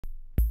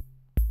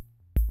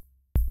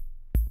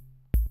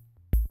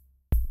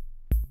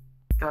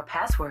Your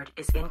password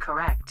is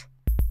incorrect.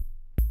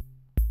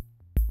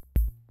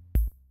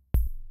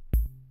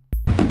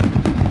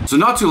 So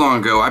not too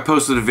long ago, I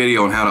posted a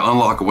video on how to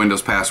unlock a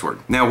Windows password.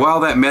 Now, while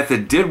that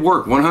method did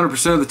work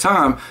 100% of the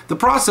time, the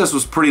process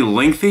was pretty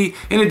lengthy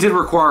and it did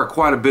require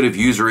quite a bit of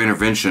user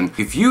intervention.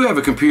 If you have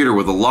a computer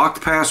with a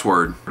locked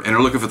password and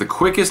are looking for the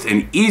quickest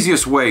and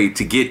easiest way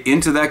to get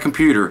into that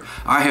computer,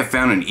 I have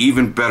found an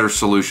even better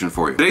solution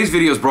for you. Today's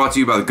video is brought to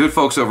you by the good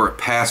folks over at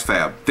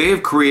PassFab. They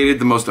have created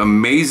the most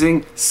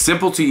amazing,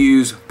 simple to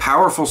use,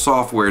 powerful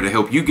software to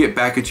help you get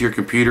back into your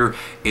computer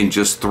in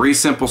just 3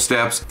 simple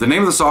steps. The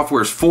name of the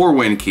software is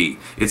 4WinKey.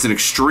 It's an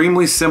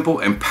extremely simple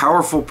and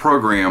powerful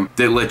program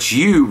that lets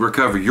you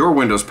recover your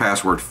Windows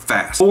password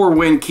fast.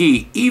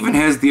 4WinKey even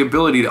has the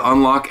ability to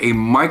unlock a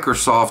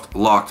Microsoft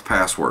locked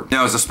password.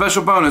 Now, as a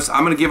special bonus,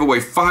 I'm going to give away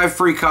 5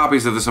 free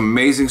copies of this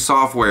amazing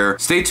software.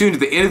 Stay tuned to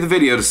the end of the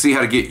video to see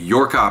how to get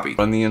your copy.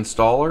 Run the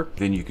installer,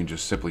 then you can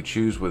just simply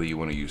choose whether you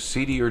want to use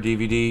CD or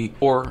DVD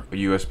or a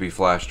USB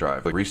flash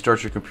drive.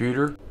 Restart your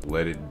computer,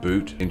 let it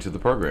boot into the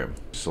program.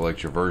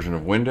 Select your version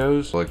of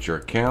Windows, select your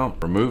account,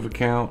 remove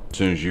account. As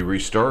soon as you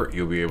restart,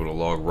 you'll be able to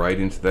log right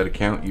into that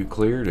account you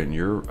cleared and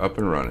you're up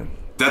and running.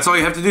 That's all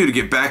you have to do to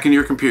get back in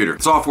your computer.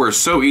 The software is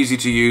so easy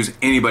to use,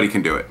 anybody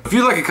can do it. If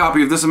you'd like a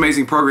copy of this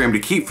amazing program to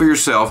keep for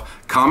yourself,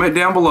 comment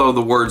down below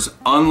the words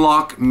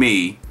 "Unlock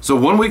Me." So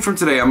 1 week from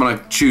today, I'm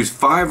gonna choose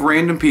 5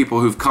 random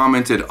people who've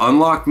commented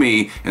 "Unlock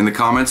Me" in the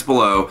comments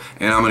below,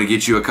 and I'm gonna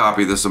get you a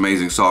copy of this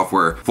amazing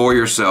software for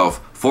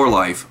yourself, for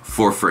life,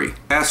 for free.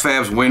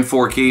 PassFab's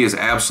Win4Key is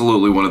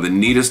absolutely one of the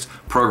neatest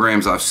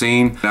programs I've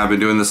seen. And I've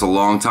been doing this a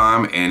long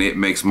time, and it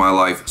makes my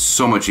life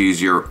so much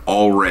easier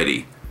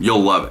already.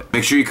 You'll love it.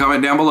 Make sure you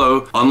comment down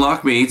below,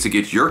 "Unlock Me," to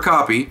get your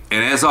copy.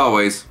 And as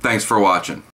always, thanks for watching.